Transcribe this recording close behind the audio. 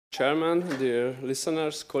Chairman, dear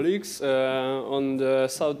listeners, colleagues, on the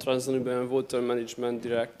South Transdanube Water Management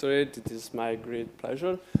Directorate, it is my great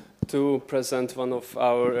pleasure to present one of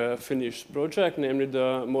our finished projects, namely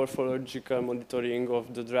the morphological monitoring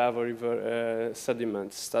of the Drava River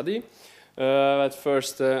sediment study. At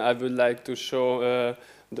first, I would like to show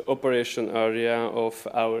the operation area of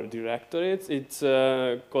our directorate. It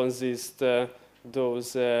consists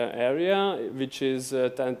those area, which is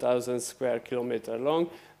 10,000 square kilometer long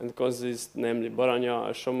and consists namely Baranya,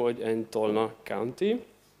 Somogy and Tolna County.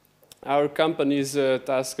 Our company is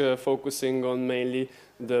task focusing on mainly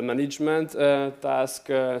the management task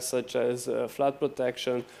such as flood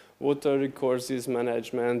protection, water resources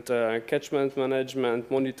management, catchment management,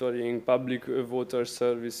 monitoring, public water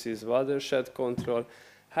services, watershed control,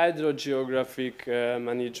 hydrogeographic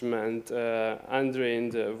management,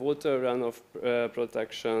 undrained water runoff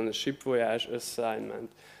protection, ship voyage assignment.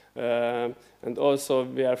 And also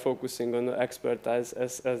we are focusing on expertise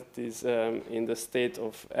as it is in the state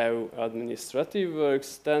of EU administrative works,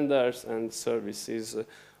 standards and services.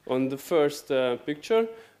 On the first picture,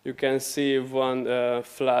 you can see one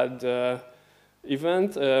flood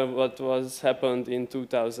event, what was happened in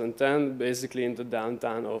 2010, basically in the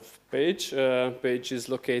downtown of Pécs. Pécs is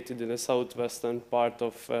located in the southwestern part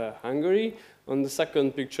of Hungary. On the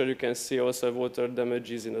second picture, you can see also water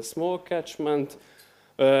damages in a small catchment.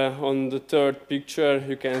 On the third picture,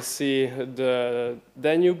 you can see the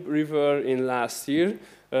Danube River in last year.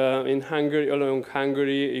 In Hungary, along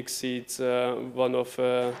Hungary, exceeds one of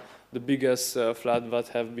the biggest floods that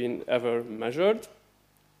have been ever measured.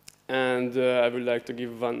 And I would like to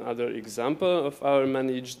give one other example of our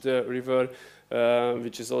managed river,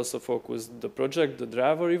 which is also focused the project, the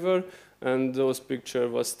Drava River. And those picture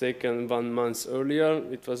was taken 1 month earlier.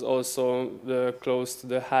 It was also close to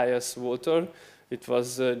the highest water. It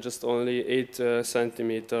was just only 8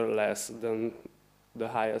 centimeters less than the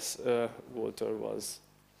highest water was.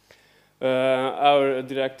 Our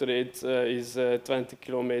directorate is a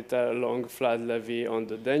 20-kilometer long flood levee on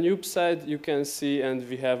the Danube side, you can see, and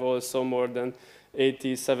we have also more than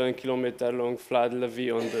 87-kilometer long flood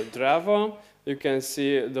levee on the Drava. You can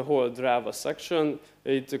see the whole Drava section.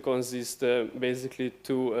 It consists basically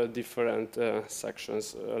two different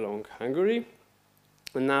sections along Hungary.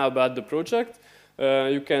 And now about the project.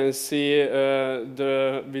 You can see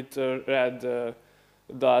with red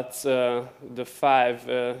dots the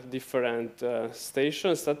 5 different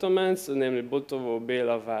stations, settlements, namely Botovo,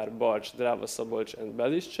 Bélavár, Barcs, Drava-Szabolcs, and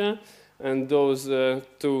Belisce. And those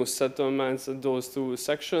two settlements, those two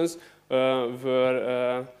sections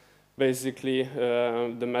were basically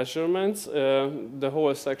the measurements. The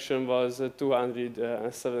whole section was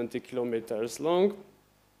 270 kilometers long,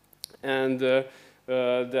 and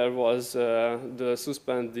there was the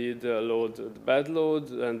suspended load, the bed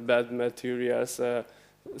load, and bed materials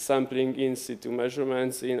sampling in situ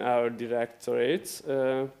measurements in our directorates.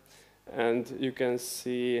 And you can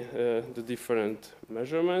see the different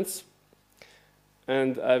measurements.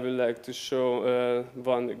 And I would like to show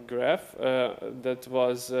one graph that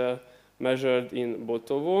was measured in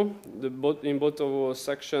Botovo. In Botovo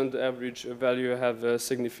section, the average value have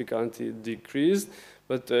significantly decreased.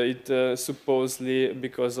 But it supposedly,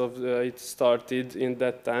 because of it started in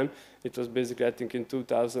that time, it was basically, I think, in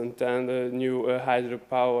 2010, new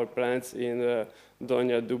hydropower plants in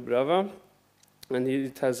Donja Dubrava. And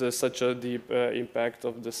it has such a deep impact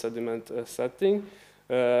of the sediment setting.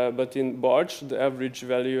 But in Barcs, the average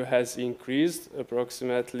value has increased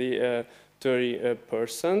approximately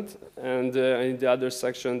 30%. And in the other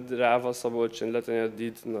section, Drava, Szabolcs, and Letanya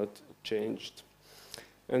did not change.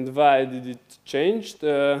 And why did it change?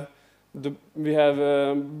 We have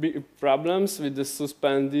big problems with the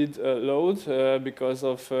suspended load because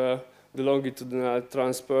of the longitudinal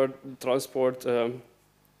transport.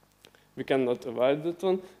 We cannot avoid that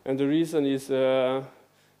one. And the reason is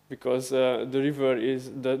because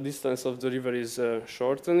the distance of the river is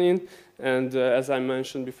shortening. And as I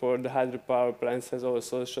mentioned before, the hydropower plants has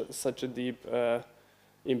also such a deep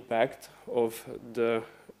impact of the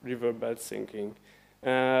riverbed sinking.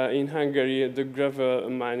 In Hungary, the gravel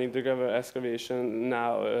mining, the gravel excavation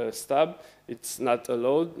now stopped. It's not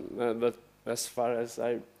allowed, but as far as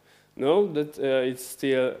I know, that it's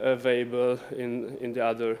still available in the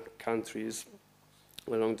other countries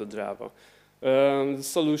along the Drava. The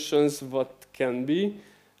solutions, what can be?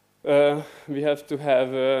 We have to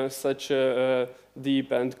have such a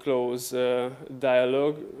deep and close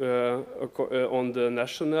dialogue on the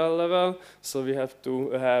national level. So we have to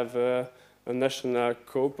have a national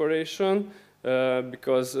cooperation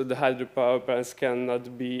because the hydropower plants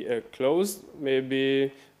cannot be closed.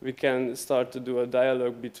 Maybe we can start to do a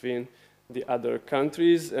dialogue between the other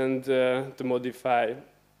countries and to modify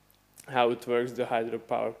how it works, the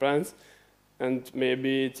hydropower plants. And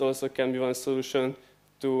maybe it also can be one solution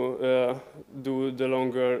to do the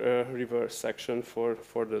longer river section for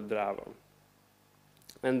the Drava.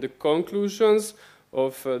 And the conclusions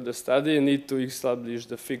of the study need to establish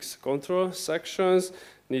the fixed control sections,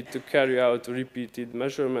 need to carry out repeated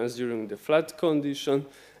measurements during the flood condition,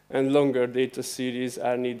 and longer data series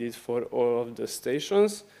are needed for all of the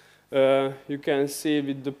stations. You can see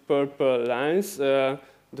with the purple lines, the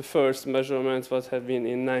first measurement was have been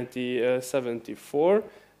in 1974,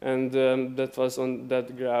 and that was on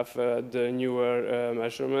that graph the newer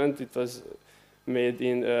measurement. It was made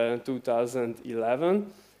in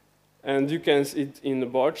 2011. And you can see it in the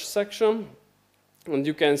barge section, and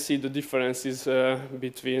you can see the differences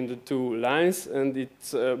between the two lines, and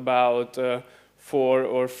it's about 4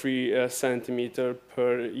 or 3 centimeters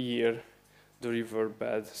per year, the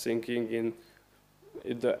riverbed sinking in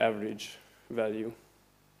the average value.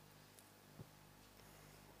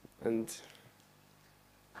 And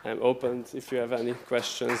I'm open if you have any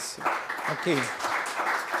questions. Okay.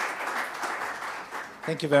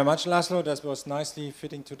 Thank you very much, Laszlo. That was nicely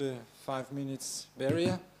fitting to the 5 minutes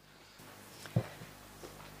barrier.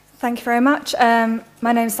 Thank you very much.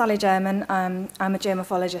 My name is Sally German. I'm a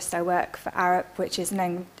geomorphologist. I work for Arup, which is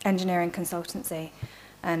an engineering consultancy,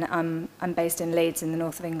 and I'm based in Leeds in the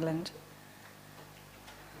north of England.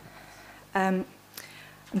 I'm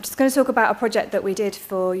just going to talk about a project that we did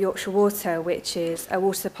for Yorkshire Water, which is a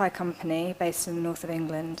water supply company based in the north of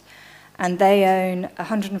England. And they own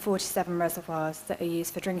 147 reservoirs that are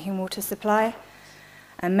used for drinking water supply.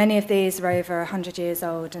 And many of these are over 100 years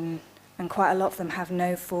old, and quite a lot of them have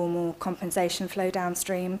no formal compensation flow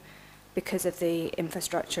downstream because of the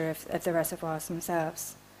infrastructure of the reservoirs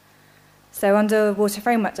themselves. So under Water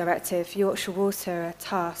Framework Directive, Yorkshire Water are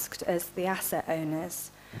tasked as the asset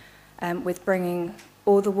owners with bringing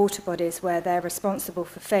all the water bodies where they're responsible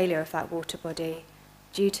for failure of that water body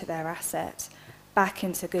due to their asset back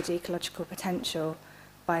into good ecological potential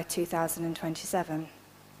by 2027.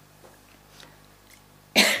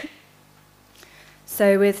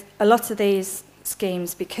 So with a lot of these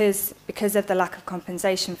schemes, because of the lack of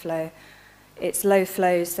compensation flow, it's low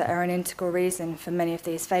flows that are an integral reason for many of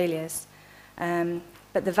these failures.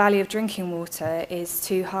 But the value of drinking water is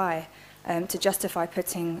too high to justify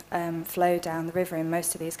putting flow down the river in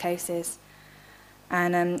most of these cases.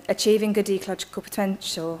 And achieving good ecological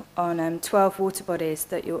potential on 12 water bodies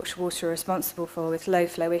that Yorkshire Water are responsible for with low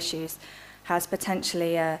flow issues has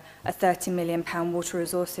potentially a £30 million water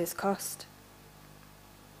resources cost.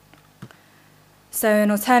 So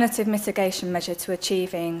an alternative mitigation measure to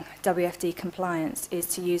achieving WFD compliance is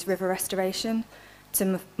to use river restoration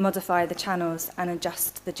to modify the channels and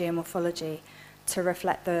adjust the geomorphology to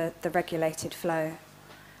reflect the regulated flow.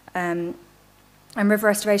 And river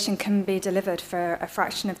restoration can be delivered for a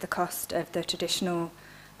fraction of the cost of the traditional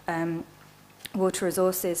water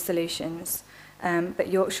resources solutions. But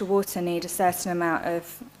Yorkshire Water need a certain amount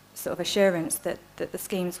of sort of assurance that the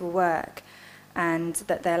schemes will work and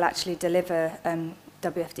that they'll actually deliver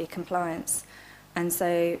WFD compliance. And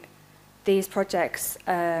so these projects,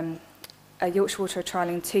 Yorkshire Water are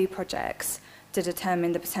trialling 2 projects to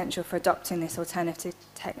determine the potential for adopting this alternative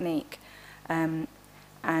technique. And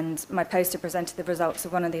my poster presented the results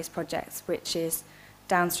of one of these projects, which is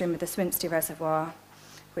downstream of the Swinsty Reservoir,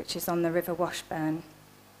 which is on the River Washburn.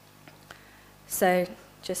 So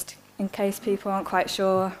just in case people aren't quite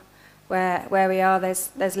sure where we are,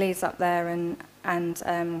 there's Leeds up there, and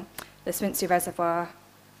the Swinsty Reservoir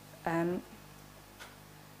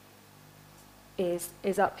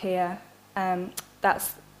is up here.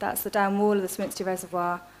 That's the down wall of the Swinsty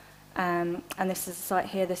Reservoir, and this is a site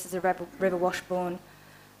here. This is a River Washburn.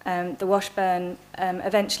 The Washburn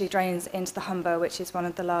eventually drains into the Humber, which is one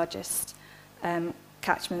of the largest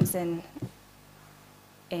catchments in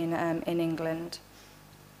England.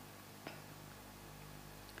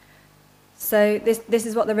 So this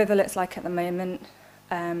is what the river looks like at the moment.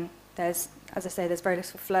 There's, as I say, there's very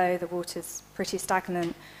little flow. The water's pretty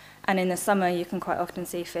stagnant, and in the summer you can quite often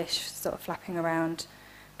see fish sort of flapping around,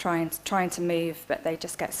 trying to move, but they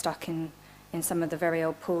just get stuck in some of the very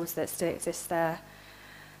old pools that still exist there.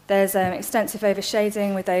 There's extensive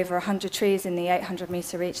overshading with over 100 trees in the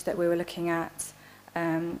 800-metre reach that we were looking at.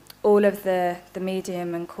 All of the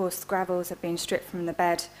medium and coarse gravels have been stripped from the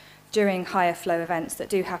bed during higher flow events that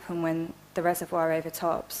do happen when the reservoir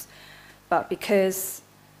overtops. But because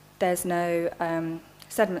there's no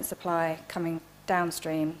sediment supply coming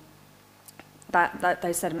downstream,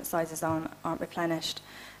 those sediment sizes aren't replenished.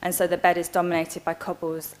 And so the bed is dominated by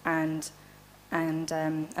cobbles and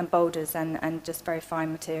boulders and just very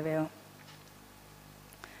fine material.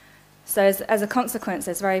 So as a consequence,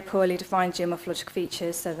 there's very poorly defined geomorphological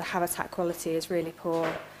features, so the habitat quality is really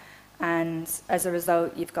poor. And as a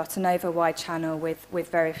result, you've got an over-wide channel with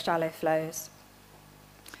very shallow flows.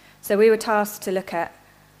 So we were tasked to look at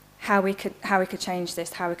how we could change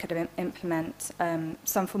this, how we could implement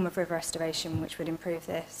some form of river restoration which would improve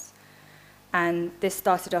this. And this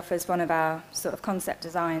started off as one of our sort of concept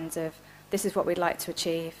designs of this is what we'd like to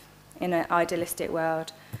achieve in an idealistic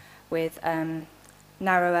world with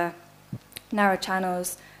narrow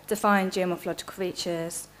channels, defined geomorphological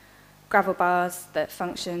features, gravel bars that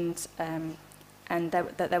functioned, and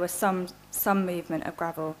that there was some movement of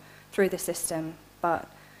gravel through the system, but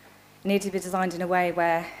it needed to be designed in a way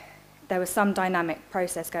where there was some dynamic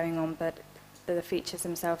process going on, but the features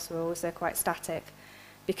themselves were also quite static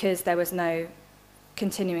because there was no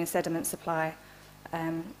continuing sediment supply.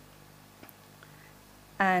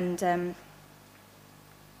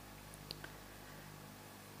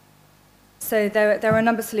 So there were a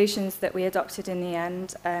number of solutions that we adopted in the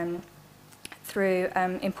end through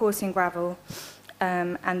importing gravel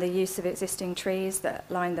and the use of existing trees that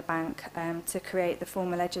line the bank to create the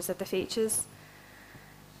formal edges of the features.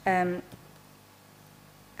 But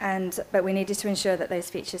we needed to ensure that those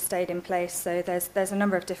features stayed in place. So there's a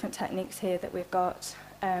number of different techniques here that we've got.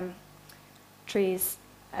 Trees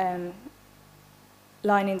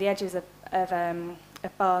lining the edges of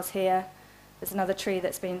bars here. There's another tree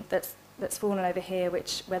that's fallen over here,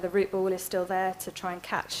 where the root ball is still there to try and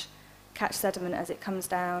catch sediment as it comes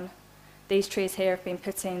down. These trees here have been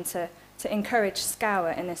put in to encourage scour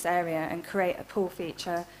in this area and create a pool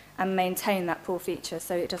feature and maintain that pool feature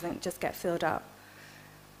so it doesn't just get filled up.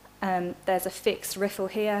 There's a fixed riffle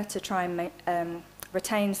here to try and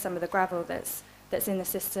retain some of the gravel that's in the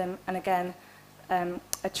system, and again,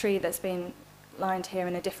 a tree that's been lined here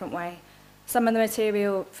in a different way. Some of the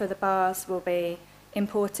material for the bars will be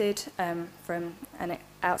imported from an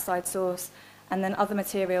outside source, and then other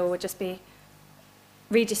material will just be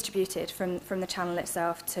redistributed from the channel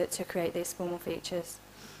itself to create these formal features.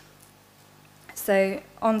 So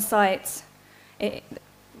on site,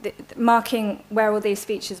 marking where all these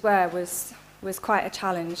features were was quite a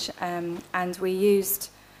challenge, and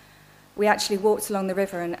we actually walked along the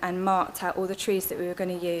river and marked out all the trees that we were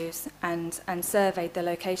going to use and surveyed the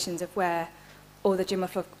locations of where all the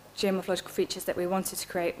geomorphological features that we wanted to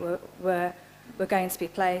create were going to be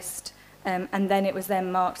placed. And then it was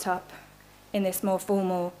then marked up in this more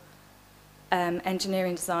formal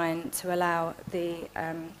engineering design to allow the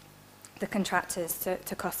contractors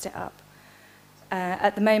to cost it up.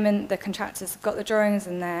 At the moment, the contractors have got the drawings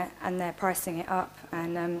and they're pricing it up,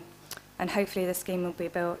 and hopefully the scheme will be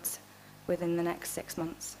built within the next 6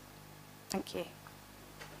 months. Thank you.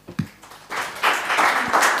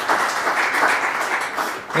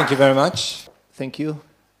 Thank you very much. Thank you.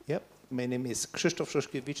 Yep. My name is Krzysztof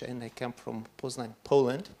Szoszkiewicz and I come from Poznań,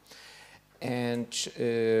 Poland. And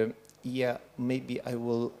yeah, maybe I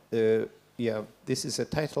will, yeah, this is a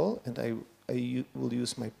title and I will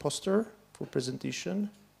use my poster for presentation.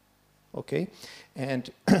 Okay. And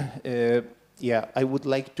yeah, I would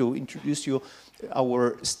like to introduce you.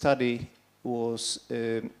 Our study was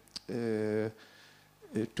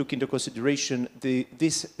took into consideration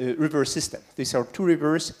this river system. These are two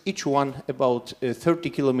rivers, each one about 30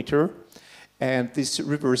 kilometers, and this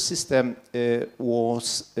river system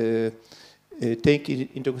was taken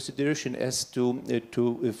into consideration as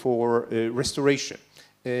for restoration.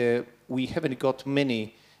 We haven't got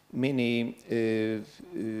many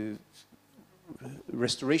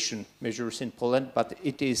restoration measures in Poland, but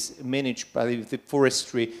it is managed by the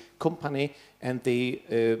forestry company, and they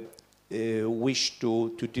wish to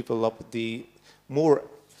develop the more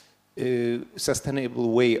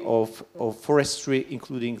sustainable way of forestry,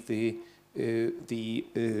 including the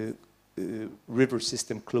river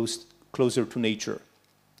system closer to nature.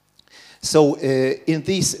 So in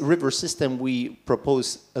this river system, we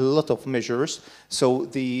propose a lot of measures. So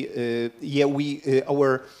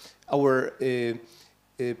our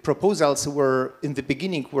proposals were in the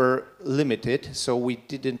beginning were limited, so we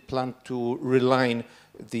didn't plan to reline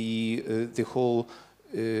the whole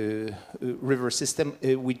river system.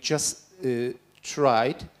 We just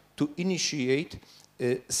tried to initiate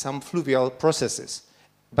some fluvial processes.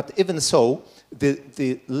 But even so,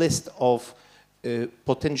 the list of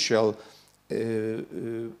potential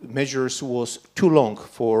measures was too long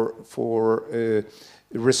for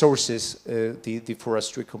resources the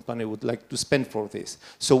forestry company would like to spend for this.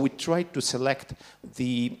 So we tried to select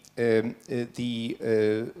the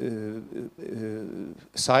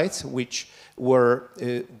sites which were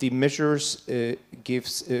the measures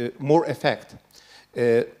gives more effect.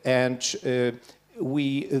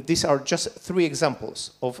 These are just 3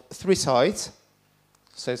 examples of 3 sites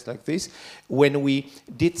like this, when we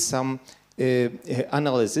did some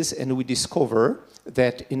analysis and we discover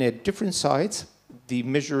that in a different sites the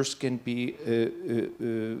measures can be,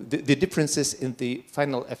 the differences in the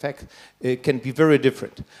final effect can be very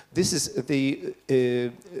different. This is the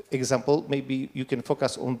example. Maybe you can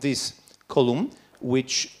focus on this column,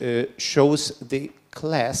 which shows the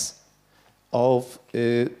class of,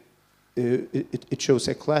 it shows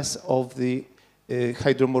a class of the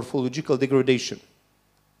hydromorphological degradation.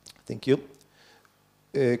 Thank you.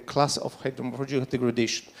 Class of hydromorphological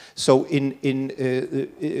degradation. So in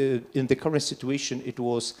the current situation, it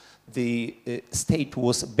was the state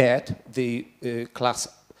was bad. The class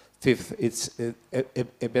 5th, it's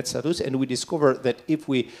a bad status, and we discovered that if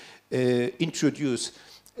we introduce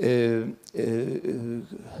the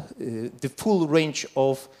full range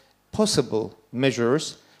of possible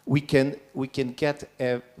measures, we can get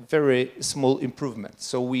a very small improvement.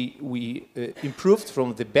 So we improved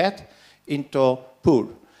from the bad into poor.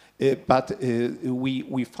 But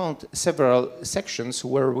we found several sections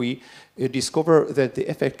where we discover that the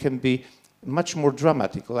effect can be much more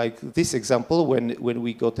dramatic, like this example when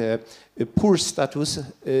we got a poor status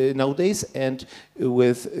nowadays, and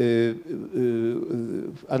with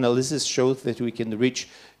analysis showed that we can reach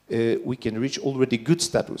already good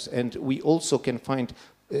status, and we also can find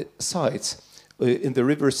sites in the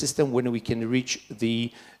river system when we can reach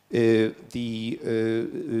the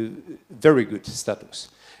very good status.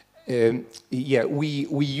 Yeah,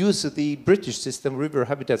 we use the British system River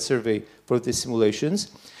Habitat Survey for the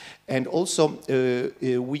simulations, and also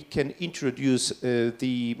we can introduce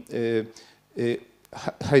the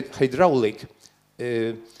hydraulic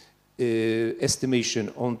estimation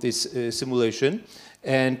on this simulation,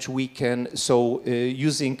 and we can, so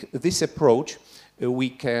using this approach, we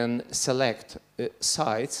can select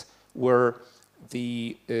sites where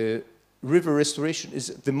the river restoration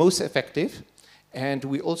is the most effective, and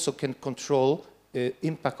we also can control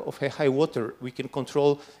impact of a high water. We can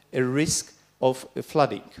control a risk of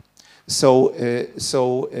flooding. So,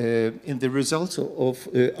 in the results of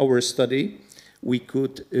our study, we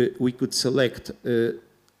could select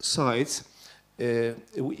sites.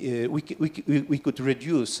 We could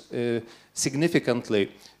reduce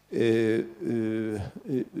significantly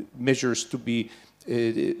measures to be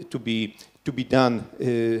done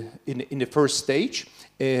in the first stage,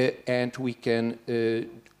 and we can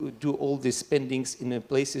do all the spendings in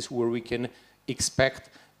places where we can expect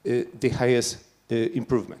the highest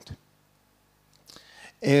improvement.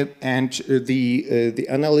 And the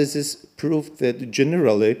analysis proved that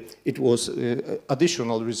generally it was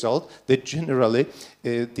additional result that generally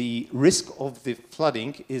the risk of the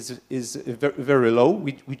flooding is very, very low.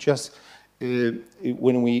 We just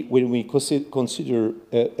when we consider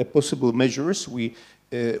possible measures, we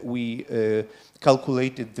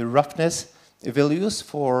calculated the roughness values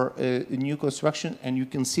for new construction, and you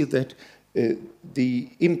can see that the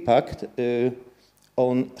impact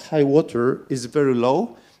on high water is very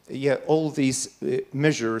low. Yeah, all these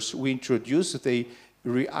measures we introduce, they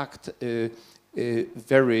react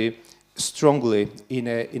very strongly in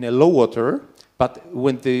a low water, but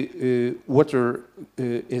when the water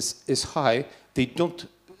is high, they don't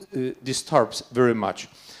disturb very much.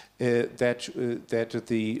 That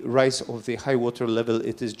the rise of the high water level,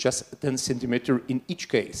 it is just 10 centimeters in each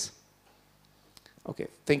case. Okay,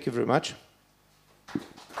 thank you very much.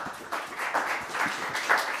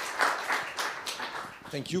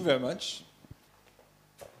 Thank you very much.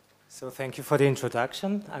 So thank you for the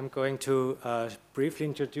introduction. I'm going to briefly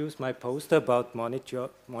introduce my poster about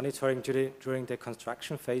monitoring during the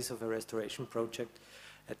construction phase of a restoration project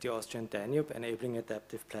at the Austrian Danube, enabling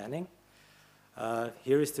adaptive planning.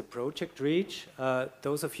 Here is the project reach.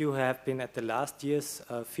 Those of you who have been at the last year's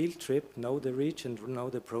field trip know the reach and know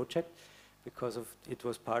the project because it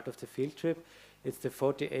was part of the field trip. It's the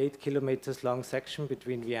 48 kilometers long section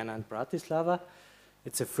between Vienna and Bratislava.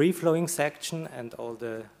 It's a free-flowing section, and all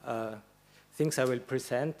the things I will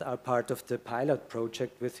present are part of the pilot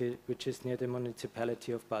project which is near the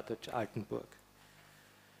municipality of Bad Altenburg.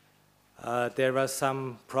 There are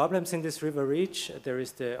some problems in this river reach. There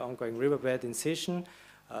is the ongoing riverbed incision.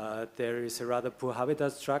 There is a rather poor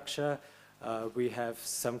habitat structure. We have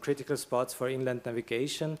some critical spots for inland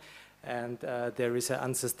navigation. and there is an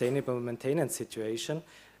unsustainable maintenance situation.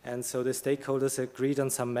 And so the stakeholders agreed on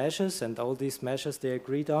some measures, and all these measures they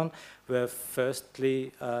agreed on were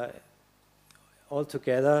firstly all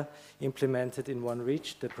together implemented in one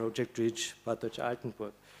reach, the project reach Bad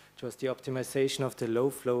Deutsch-Altenburg, which was the optimization of the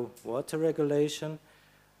low-flow water regulation.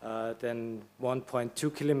 Then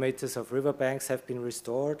 1.2 kilometers of riverbanks have been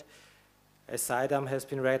restored. A side dam has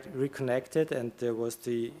been reconnected, and there was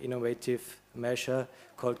the innovative measure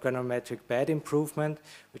called granulometric bed improvement,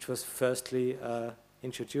 which was firstly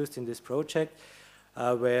introduced in this project,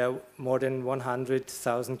 where more than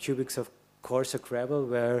 100,000 cubics of coarser gravel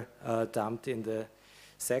were dumped in the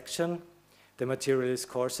section. The material is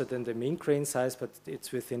coarser than the mean grain size, but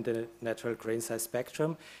it's within the natural grain size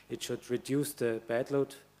spectrum. It should reduce the bed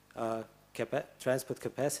load transport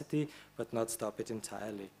capacity, but not stop it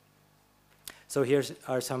entirely. So here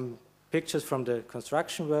are some pictures from the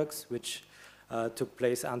construction works, which took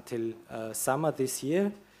place until summer this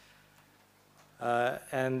year.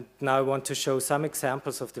 And now I want to show some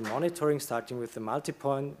examples of the monitoring, starting with the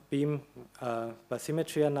multi-point beam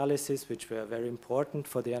bathymetry analysis, which were very important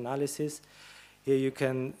for the analysis. Here you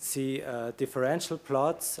can see differential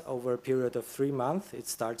plots over a period of 3 months. It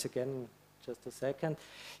starts again in just a second.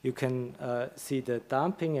 You can see the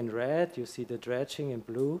dumping in red, you see the dredging in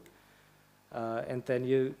blue, and then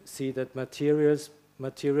you see that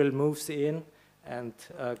material moves in and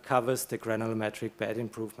covers the granulometric bed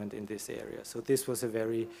improvement in this area. So this was a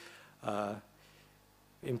very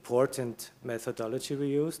important methodology we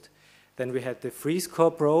used. Then we had the freeze core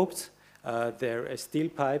probes. There a steel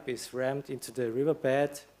pipe is rammed into the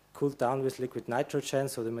riverbed, cooled down with liquid nitrogen,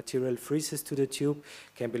 so the material freezes to the tube,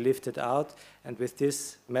 can be lifted out, and with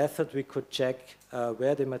this method we could check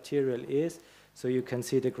where the material is. So you can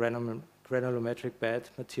see the granulometric bed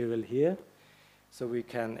material here. So we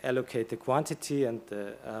can allocate the quantity and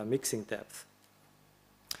the mixing depth.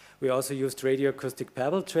 We also used radioacoustic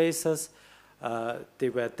pebble tracers. They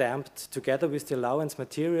were damped together with the allowance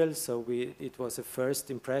material, so it was a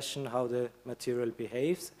first impression how the material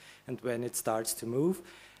behaves and when it starts to move.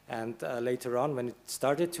 And later on, when it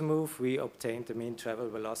started to move, we obtained the mean travel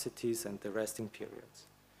velocities and the resting periods.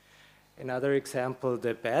 Another example,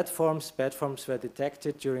 the bed forms. Bed forms were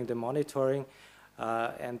detected during the monitoring,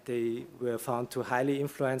 and they were found to highly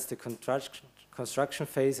influence the construction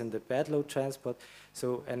phase and the bed load transport.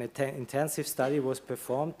 So an intensive study was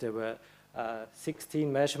performed. There were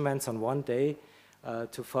 16 measurements on one day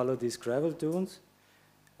to follow these gravel dunes.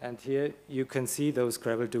 And here you can see those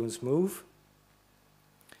gravel dunes move.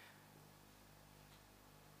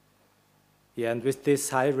 Yeah, and with this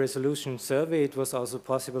high-resolution survey, it was also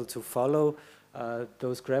possible to follow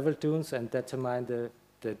those gravel dunes and determine the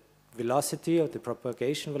velocity or the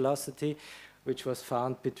propagation velocity, which was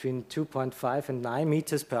found between 2.5 and 9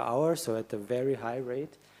 meters per hour, so at a very high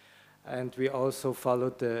rate. And we also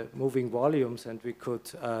followed the moving volumes, and we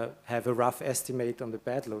could have a rough estimate on the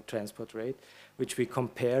bed load transport rate, which we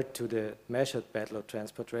compared to the measured bed load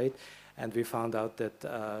transport rate, and we found out that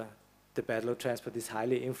the bed load transport is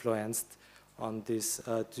highly influenced on this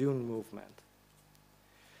dune movement.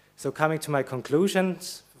 So coming to my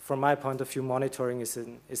conclusions, from my point of view, monitoring is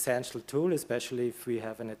an essential tool, especially if we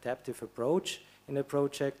have an adaptive approach in a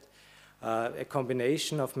project. A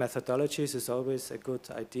combination of methodologies is always a good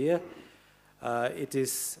idea.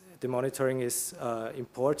 The monitoring is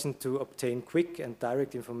important to obtain quick and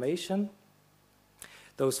direct information.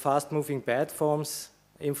 Those fast-moving bed forms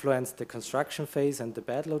influence the construction phase and the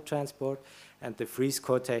bed load transport, and the freeze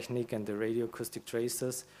core technique and the radioacoustic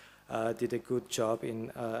tracers did a good job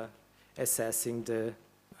in assessing the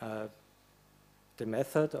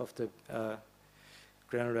method of the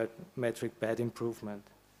granulometric bed improvement.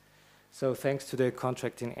 So thanks to the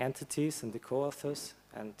contracting entities and the co-authors,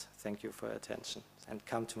 and thank you for your attention. And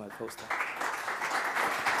come to my poster.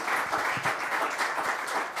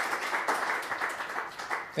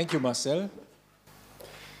 Thank you, Marcel.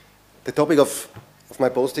 The topic of my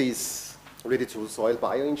poster is related to soil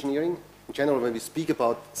bioengineering. In general, when we speak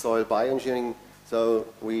about soil bioengineering, so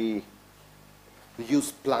we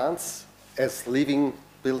use plants as living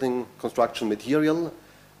building construction material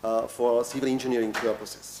for civil engineering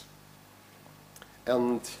purposes.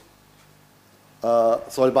 And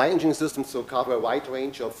soil bioengineering systems so cover a wide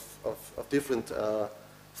range of different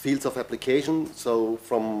fields of application. So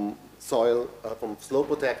from soil, from slope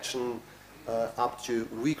protection up to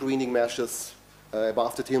regreening measures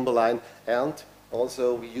above the timberline, and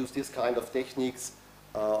also we use this kind of techniques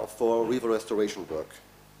for river restoration work.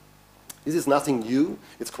 This is nothing new,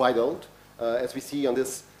 it's quite old. As we see on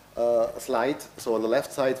this slide, so on the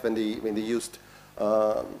left side, when they used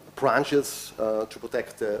branches to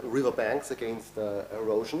protect the river banks against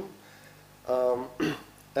erosion.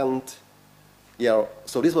 And yeah,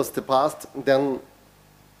 so this was the past. Then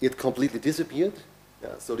it completely disappeared.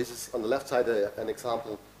 Yeah, so this is on the left side an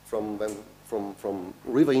example from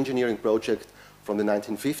river engineering project from the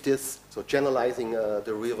 1950s. So generalizing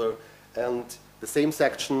the river, and the same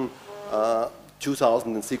section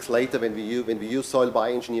 2006 later when we use soil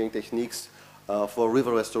bioengineering techniques for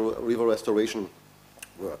river restoration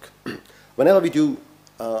work. Whenever we do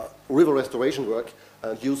river restoration work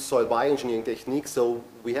and use soil bioengineering techniques, so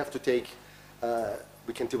we have to take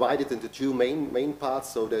we can divide it into two main parts.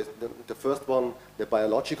 So the first one, the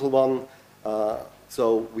biological one.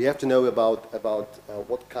 So we have to know about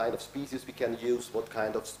what kind of species we can use, what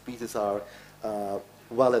kind of species are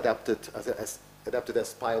well adapted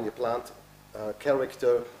as pioneer plant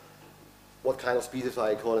character, what kind of species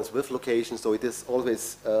are in accordance with location. So it is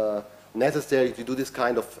always necessary to do this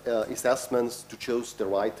kind of assessments to choose the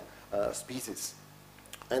right species.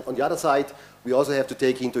 And on the other side, we also have to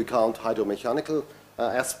take into account hydromechanical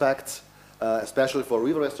aspects, especially for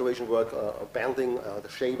river restoration work, bending, the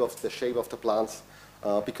shape of the plants,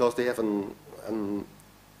 because they have we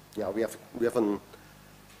have an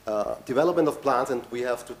development of plants, and we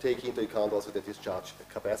have to take into account also the discharge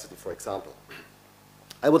capacity, for example.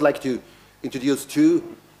 I would like to introduce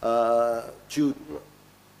two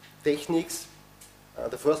techniques.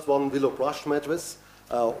 The first one, willow brush mattress.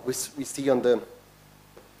 We see on the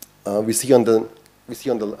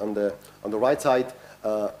right side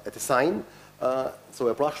a design. So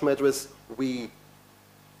a brush mattress, we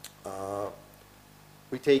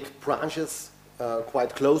take branches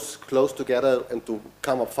quite close together, and to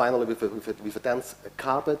come up finally with a dense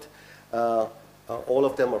carpet. All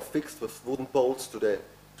of them are fixed with wooden bolts to the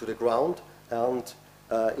ground, and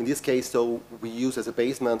in this case, so we use as a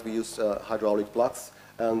basement, we use hydraulic blocks,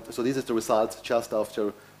 and so this is the result just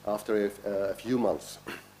after a few months.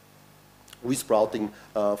 Resprouting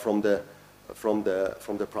from the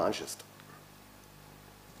branches.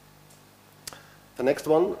 The next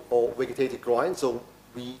one, or vegetated groin. So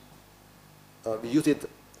we use it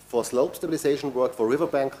for slope stabilization work, for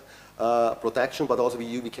riverbank protection, but also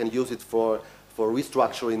we can use it for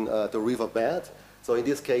restructuring the river bed. So in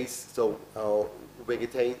this case, so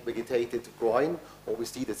vegetated groin, or we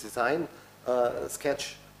see the design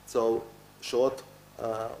sketch. So short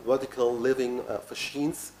vertical living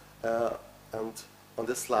fascines, and on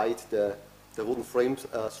this slide the wooden frame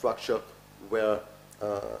structure where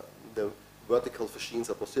the vertical fascines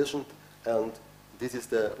are positioned, and this is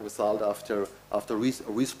the result after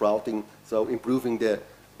resprouting, so improving the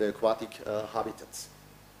aquatic habitats.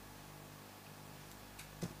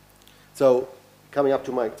 So coming up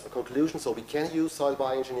to my conclusion, so we can use soil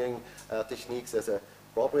bioengineering techniques as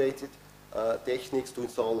appropriated techniques to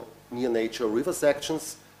install near nature river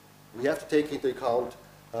sections. We have to take into account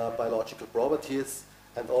biological properties,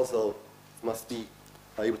 and also must be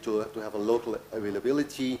able to have a local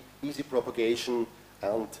availability, easy propagation,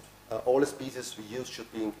 and all the species we use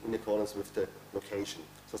should be in accordance with the location.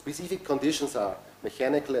 So specific conditions are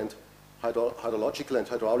mechanical and hydrological and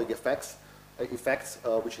hydraulic effects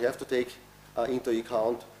which we have to take into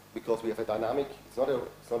account, because we have a dynamic, it's not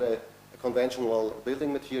a conventional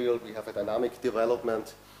building material, we have a dynamic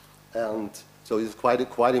development, and so it's quite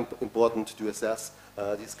important to assess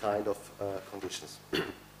these kind of conditions.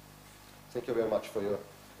 Thank you very much for your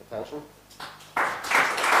attention.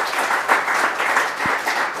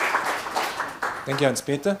 Thank you,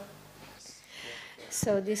 Hans-Peter.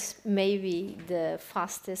 So this may be the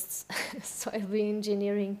fastest soil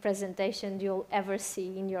bioengineering presentation you'll ever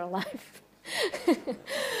see in your life.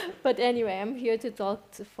 But anyway, I'm here to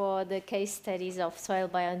talk for the case studies of soil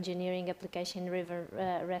bioengineering application river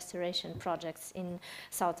restoration projects in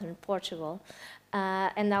southern Portugal.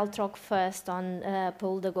 And I'll talk first on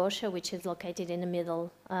Pulo da Goxa, which is located in the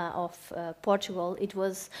middle of Portugal. It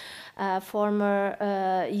was former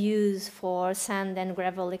use for sand and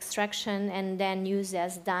gravel extraction, and then used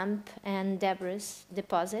as dump and debris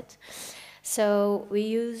deposit. So we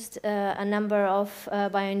used a number of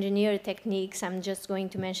bioengineer techniques. I'm just going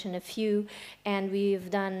to mention a few, and we've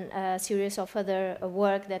done a series of other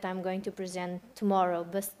work that I'm going to present tomorrow,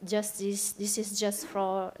 but just this is just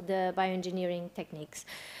for the bioengineering techniques.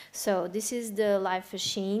 So this is the live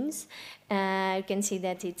fascines. You can see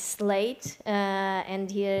that it's slate, and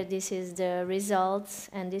here this is the results,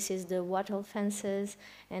 and this is the wattle fences,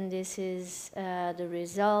 and this is the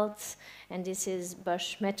results, and this is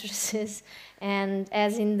bush mattresses. And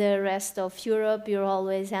as in the rest of Europe, you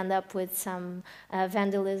always end up with some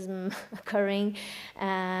vandalism occurring.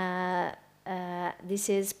 this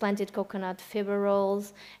is planted coconut fiber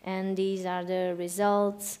rolls, and these are the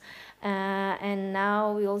results. And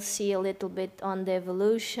now we'll see a little bit on the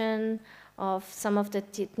evolution of some of the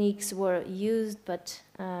techniques were used, but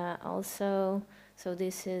also, so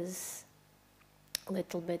this is a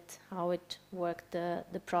little bit how it worked,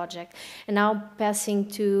 the project. And now passing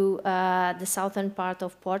to the southern part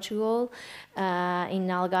of Portugal, in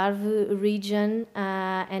Algarve region,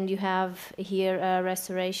 and you have here a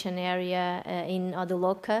restoration area in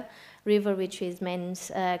Odoloca River, which is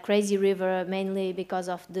means crazy river, mainly because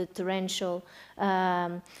of the torrential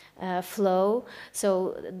flow.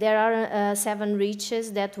 So there are 7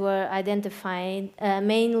 reaches that were identified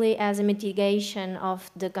mainly as a mitigation of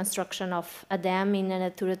the construction of a dam in a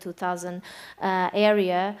Natura 2000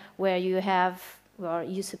 area, where you have, or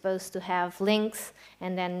you're supposed to have links,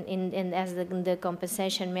 and then as the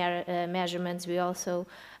compensation measurements, we also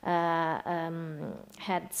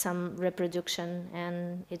had some reproduction,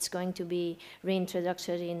 and it's going to be reintroduced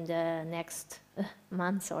in the next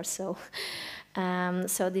months or so.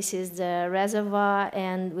 So this is the reservoir,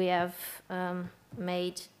 and we have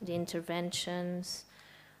made the interventions.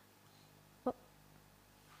 Oh.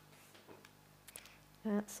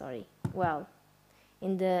 Sorry, well,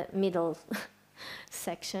 in the middle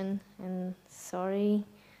section, and sorry,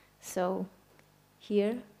 so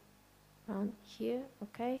here, around here,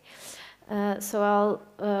 okay. So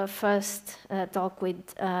I'll first talk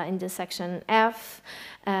with, in the section F,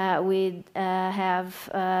 we have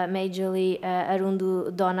majorly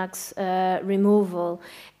Arundu Donax removal,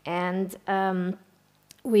 and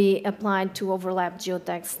we applied to overlap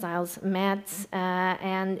geotextiles mats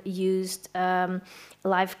and used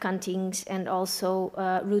live cuttings and also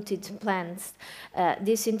rooted plants.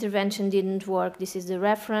 This intervention didn't work. This is the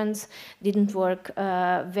reference. Didn't work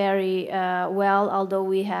very well, although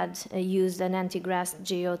we had used an anti-grass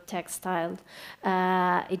geotextile.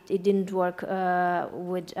 It didn't work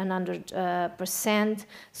with 100%.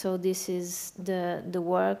 So this is the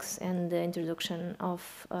works and the introduction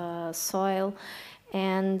of soil.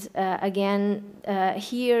 And again,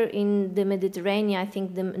 here in the Mediterranean, I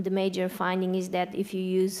think the major finding is that if you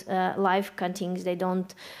use live cuttings, they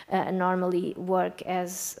don't normally work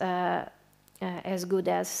as good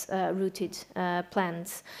as rooted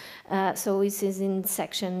plants. So this is in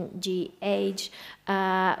section GH.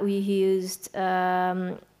 We used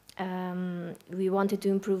we wanted to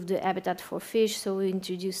improve the habitat for fish, so we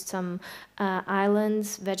introduced some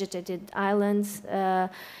islands, vegetated islands,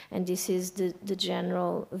 and this is the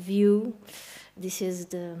general view. This is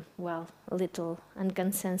the, well, a little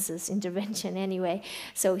unconsensus intervention anyway.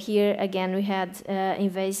 So here again we had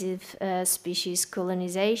invasive species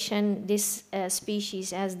colonization. This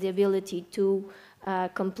species has the ability to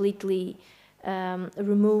completely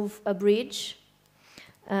remove a bridge.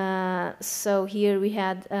 So here we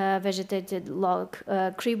had vegetated log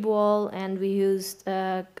crib wall, and we used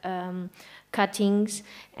cuttings,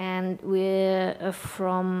 and we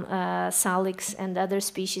from Salix and other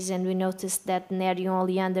species, and we noticed that Nerium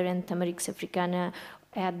oleander and Tamarix africana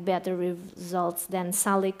had better results than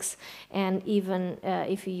Salix, and even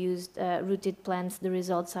if you used rooted plants, the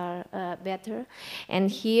results are better. And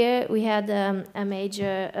here we had a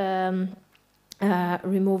major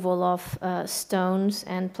removal of stones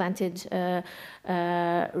and planted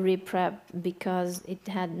riprap because it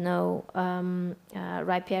had no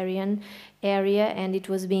riparian area, and it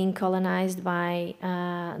was being colonized by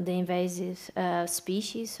the invasive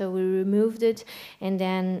species. So we removed it and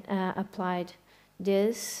then applied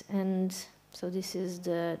this, and so this is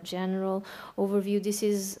the general overview. This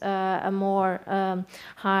is a more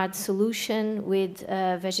hard solution with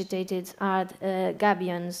vegetated hard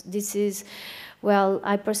gabions. This is, well,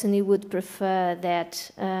 I personally would prefer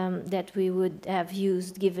that that we would have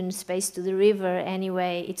used given space to the river.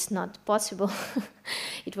 Anyway, it's not possible.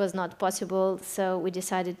 It was not possible, so we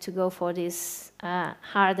decided to go for this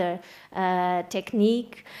harder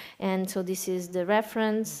technique. And so this is the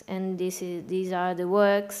reference, and these are the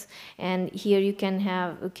works. And here you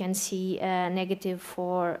can see negative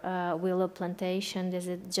for willow plantation. There's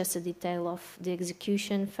just a detail of the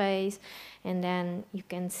execution phase, and then you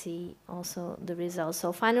can see also the results.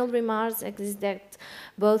 So final remarks is that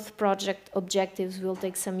both project objectives will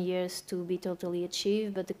take some years to be totally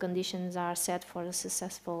achieved, but the conditions are set for a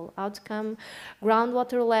successful outcome.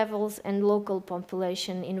 Groundwater levels and local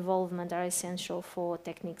population involvement are essential for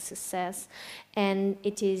technique success, and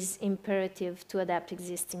it is imperative to adapt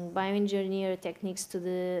existing bioengineer techniques to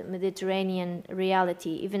the Mediterranean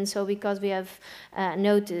reality. Even so, because we have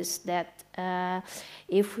noticed that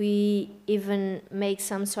if we even make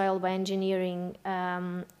some soil bioengineering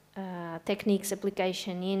techniques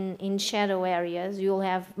application in shadow areas, you'll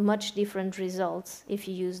have much different results if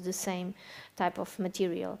you use the same type of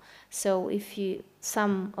material. So if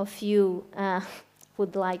some of you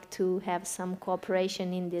would like to have some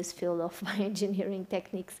cooperation in this field of bioengineering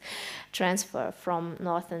techniques transfer from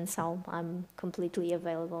North and South, I'm completely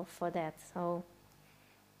available for that. So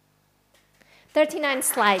 39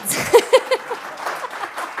 slides.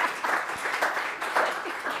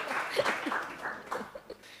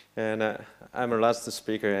 And I'm a last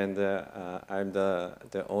speaker, and I'm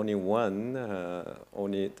the only one,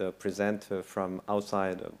 only the presenter from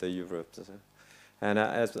outside of the Europe. And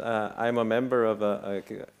as I'm a member of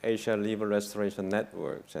Asia Liver Restoration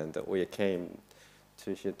Network, and we came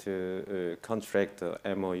to here to contract the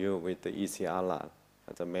MOU with the ECALA,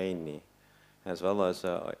 the mainly, as well as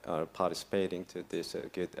are participating to this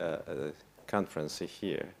good conference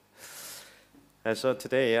here. And so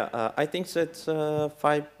today, I think that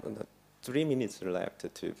 3 minutes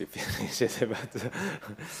left to be finished, but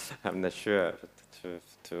I'm not sure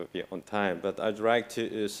to be on time. But I'd like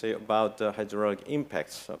to say about the hydraulic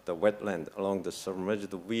impacts of the wetland along the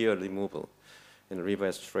submerged weir removal in river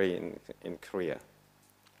estuary in Korea.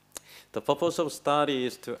 The purpose of study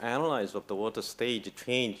is to analyze of the water stage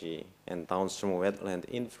change and downstream wetland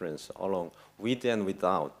influence along with and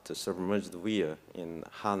without the submerged weir in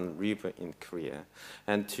Han River in Korea,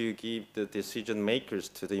 and to give the decision makers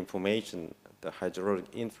to the information, the hydraulic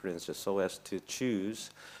influence, so as to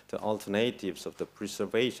choose the alternatives of the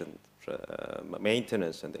preservation,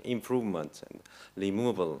 maintenance, and the improvement and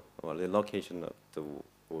removal or relocation of the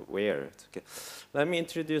weir. Okay. Let me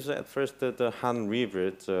introduce at first the Han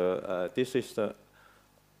River. This is the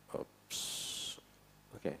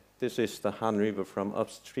This is the Han River from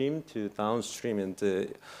upstream to downstream, and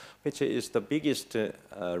which is the biggest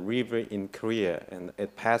river in Korea, and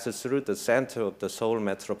it passes through the center of the Seoul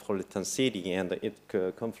metropolitan city, and it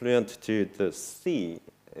confluent to the sea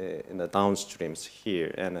in the downstreams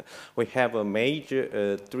here. And we have a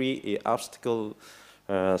major three obstacle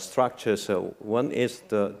structures. One is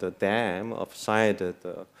the dam of side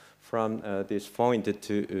from this point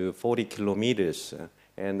to 40 kilometers.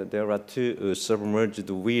 And there are two submerged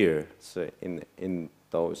weirs in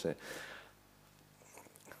those.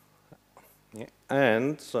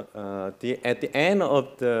 And at the end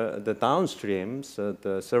of the downstreams,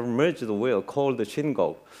 the submerged weir called the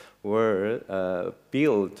Shingo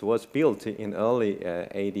was built in early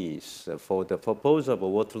 80s for the purpose of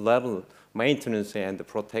water level maintenance and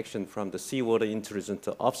protection from the seawater intrusion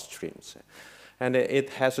to upstreams. And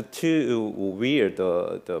it has two weir,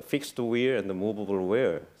 the fixed weir and the movable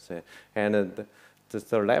weir. And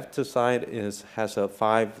the left side has a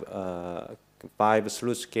five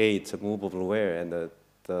sluice gates movable weir, and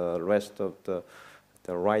the rest of the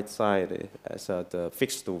right side has the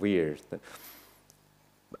fixed weir.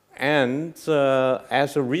 And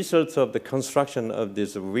as a result of the construction of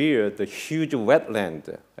this weir, the huge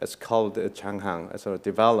wetland, it's called Changhang,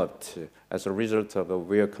 developed as a result of the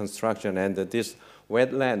weir construction. And these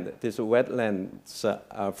wetlands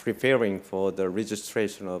are preparing for the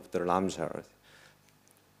registration of the Ramsar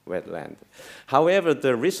wetland. However,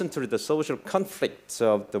 recently the social conflicts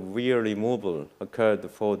of the weir removal occurred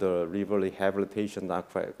for the river rehabilitation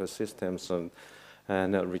ecosystems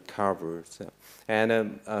and recovers.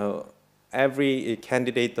 And every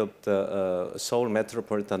candidate of the Seoul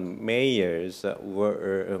metropolitan mayors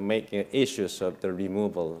were making issues of the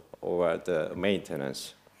removal or the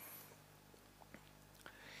maintenance.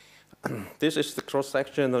 This is the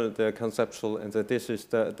cross-section of the conceptual, and this is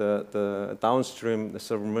the downstream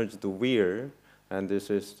submerged weir, and this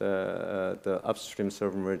is the upstream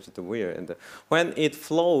submerged weir. And when it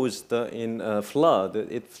flows in flood,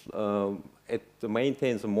 it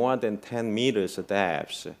maintains more than 10 meters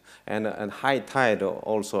depth, and high tide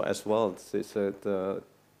also as well. It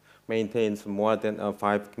maintains more than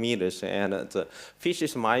 5 meters, and the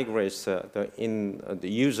fishes migrate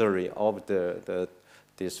usually of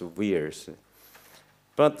these weirs.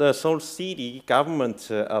 But the Seoul City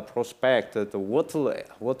government prospect the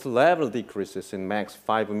water level decreases in max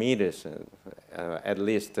 5 meters, at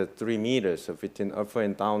least 3 meters between upper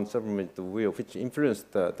and down submerged weir, which influence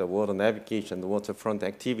the water navigation, the waterfront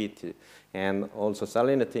activity, and also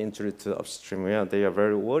salinity injury to upstream. Yeah, they are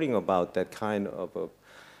very worrying about that kind of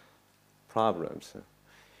problems.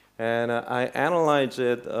 And I analyzed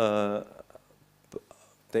it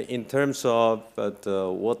in terms of the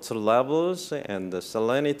water levels and the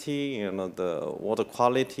salinity, the water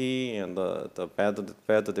quality, and the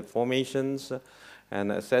bed deformations, and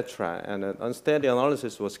etc. And an unsteady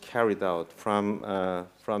analysis was carried out from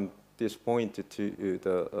this point to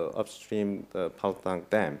the upstream Paltang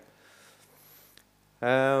Dam.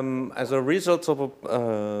 As a result of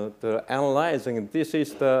the analyzing, this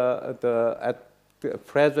is at the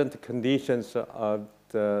present conditions of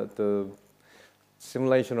the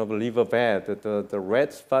simulation of a riverbed. The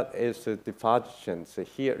red spot is the deposition. So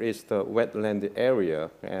here is the wetland area,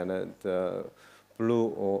 and the blue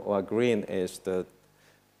or green is the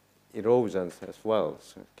erosions as well.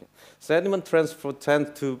 So, okay. Sediment transfer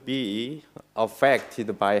tends to be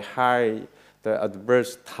affected by the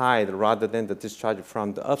adverse tide rather than the discharge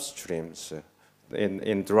from the upstreams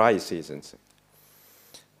in dry seasons.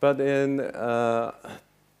 But in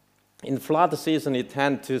flood season, it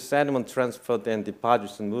tends to sediment transfer and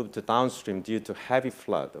deposition move to downstream due to heavy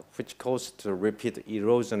flood, which causes to repeat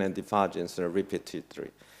erosion and depositions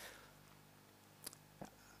repeatedly.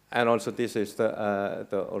 And also, this is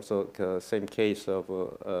the same case of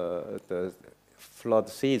the flood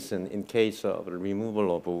season in case of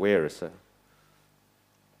removal of weirs.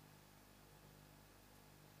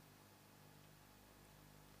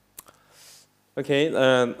 Okay,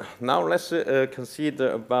 now let's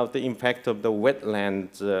consider about the impact of the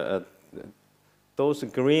wetlands. Those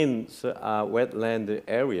greens are wetland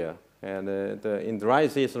area, and in dry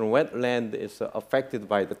season, wetland is affected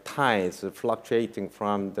by the tides fluctuating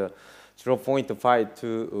from the 0.5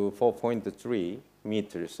 to 4.3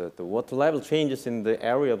 meters. The water level changes in the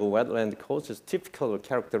area of a wetland causes typical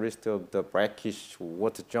characteristic of the brackish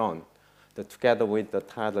water zone, together with the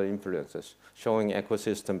tidal influences, showing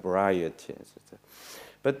ecosystem variety.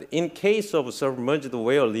 But in case of submerged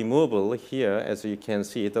whale removal, here, as you can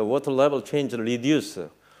see, the water level change reduce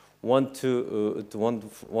 1 to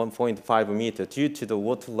 1.5 meter due to the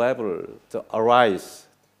water level to rise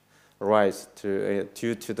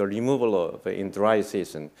due to the removal of in dry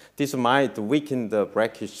season. This might weaken the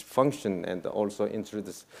brackish function and also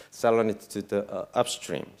introduce salinity to the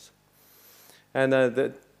upstreams. And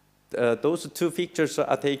those two pictures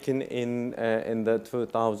are taken in the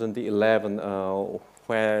 2011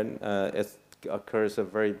 when it occurs a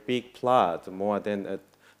very big flood, more than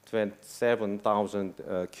 27,000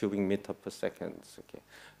 cubic meter per second, okay,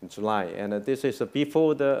 in July. And this is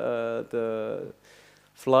before the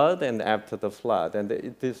flood and after the flood. And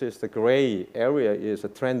this is the gray area is a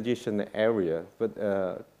transition area, but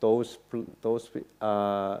those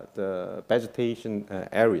are the vegetation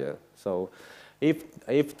area. So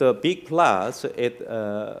if the big floods, it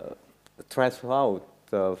transfers out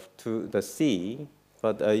to the sea,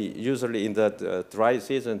 but usually in the dry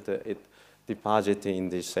season, it deposits in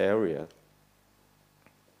this area.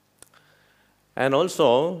 And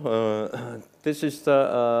also, this is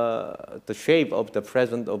the shape of the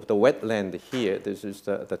present of the wetland here. This is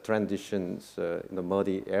the transitions in the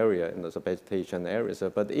muddy area, in the vegetation areas.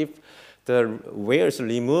 But if the weirs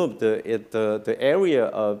removed, the area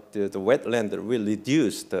of the wetland will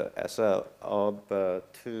reduce as of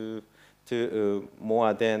to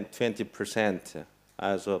more than 20%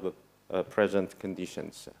 as of present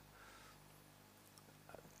conditions.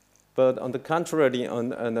 But on the contrary,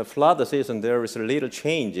 on the flood season, there is little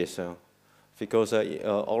changes because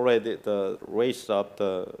already the raise of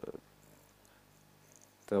the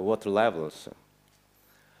water levels.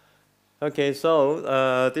 Okay,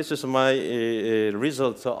 so this is my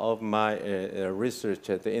results of my research.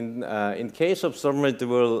 In case of submerged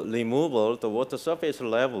whale removal, the water surface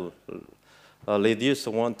level reduced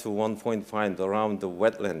 1 to 1.5 around the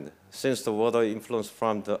wetland, since the water influence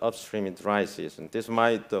from the upstream in dry season. This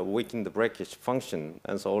might weaken the brackish function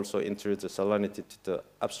and also introduce salinity to the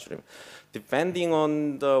upstream. Depending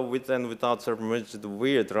on the with and without submerged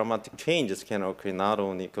weir, dramatic changes can occur not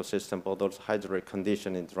only ecosystem but also hydraulic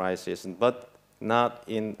condition in dry season, but not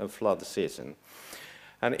in a flood season.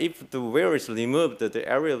 And if the weir is removed, the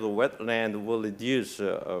area of the wetland will reduce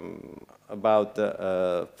about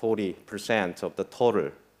 40% of the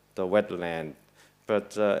total, the wetland.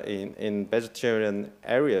 But in vegetarian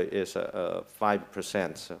area is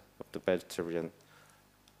 5% of the vegetarian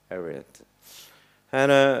area.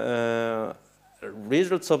 And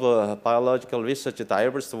results of biological research,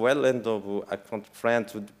 diverse wetland of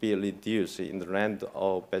plants would be reduced in the land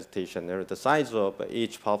of vegetation area. The size of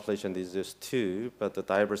each population is just 2, but the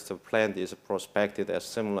diversity of plant is prospected as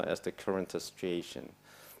similar as the current situation.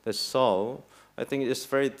 So I think it's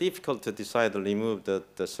very difficult to decide to remove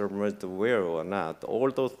the submerged weir or not. All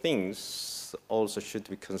those things also should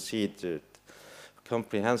be considered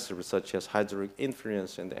comprehensively, such as hydraulic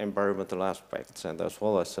influence and environmental aspects, and as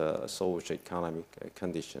well as social economic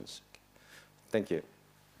conditions. Thank you.